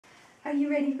Are you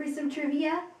ready for some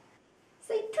trivia?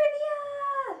 Say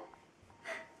trivia!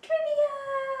 Trivia!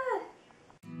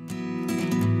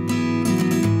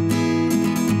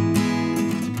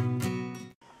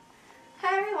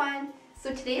 Hi everyone!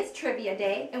 So today is trivia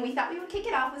day and we thought we would kick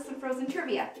it off with some Frozen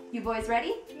trivia. You boys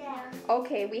ready? Yeah.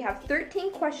 Okay, we have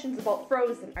 13 questions about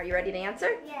Frozen. Are you ready to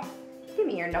answer? Yeah. Give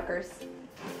me your knuckers.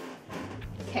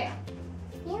 Okay.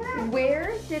 Yeah.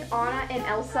 Where did Anna and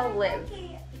Elsa live?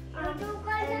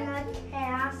 In a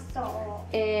castle.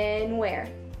 In where?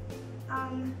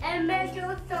 In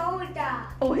Minnesota.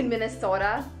 Oh, in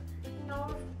Minnesota?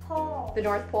 North Pole. The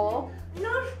North Pole?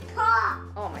 North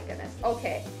Pole. Oh my goodness.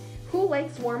 Okay. Who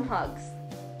likes warm hugs?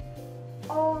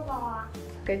 Olaf.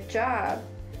 Good job.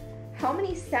 How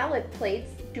many salad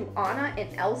plates do Anna and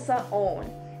Elsa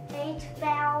own?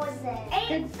 8,000.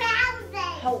 8,000.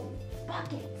 How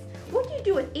buckets? What do you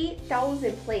do with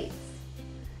 8,000 plates?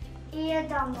 Eat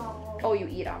them all. Oh, you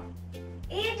eat them.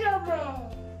 Eat them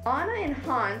all. Anna and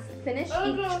Hans finish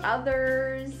each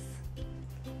other's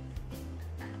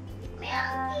Eat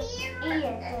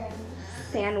them.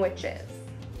 sandwiches.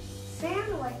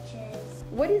 Sandwiches.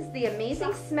 What is the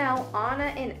amazing smell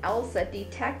Anna and Elsa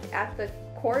detect at the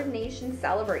coronation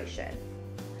celebration?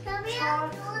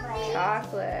 Chocolate.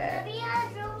 Chocolate.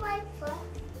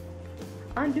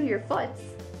 Undo your foot.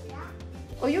 Yeah.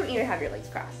 Oh, you don't need to have your legs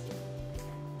crossed.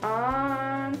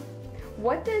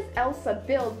 What does Elsa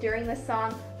build during the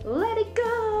song Let It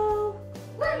Go?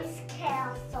 Ice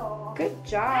castle. Good Ice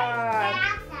job.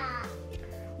 castle.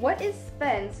 What is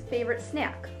Sven's favorite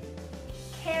snack?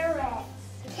 Carrots.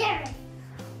 Carrots.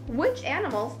 Which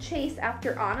animals chase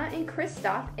after Anna and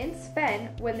Kristoff and Sven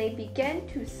when they begin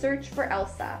to search for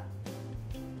Elsa?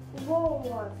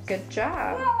 Wolves. Good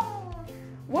job. Wolves.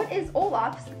 What is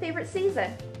Olaf's favorite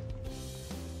season?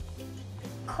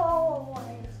 Cold.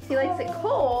 He likes it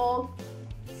cold.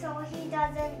 So he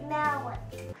doesn't melt.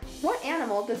 What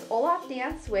animal does Olaf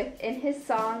dance with in his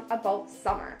song about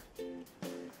summer?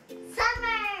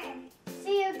 Summer.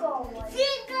 Seagull.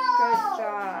 Seagull. Good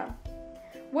job.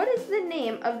 What is the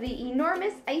name of the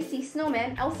enormous icy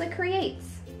snowman Elsa creates?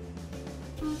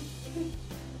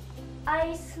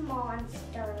 Ice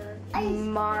monster.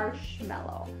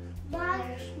 Marshmallow.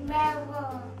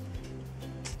 Marshmallow.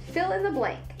 Fill in the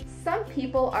blank. Some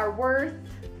people are worth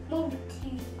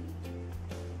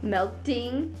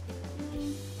melting.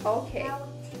 Okay.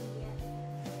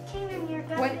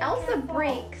 When Elsa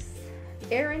breaks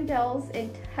Arendelle's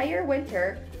entire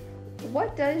winter,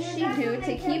 what does she do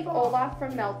to keep Olaf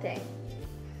from melting?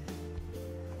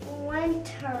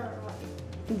 Winter.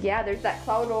 Yeah, there's that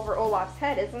cloud over Olaf's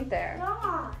head, isn't there?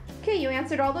 Yeah. Okay, you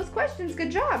answered all those questions.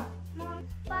 Good job.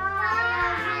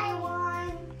 Bye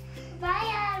everyone.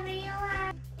 Bye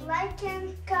everyone. Like and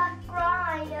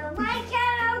subscribe. Like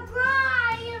and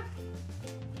subscribe.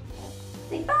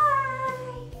 Say bye.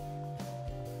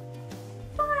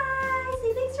 Bye.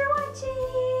 Say thanks for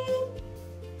watching.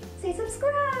 Say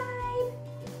subscribe.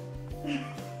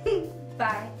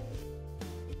 Bye.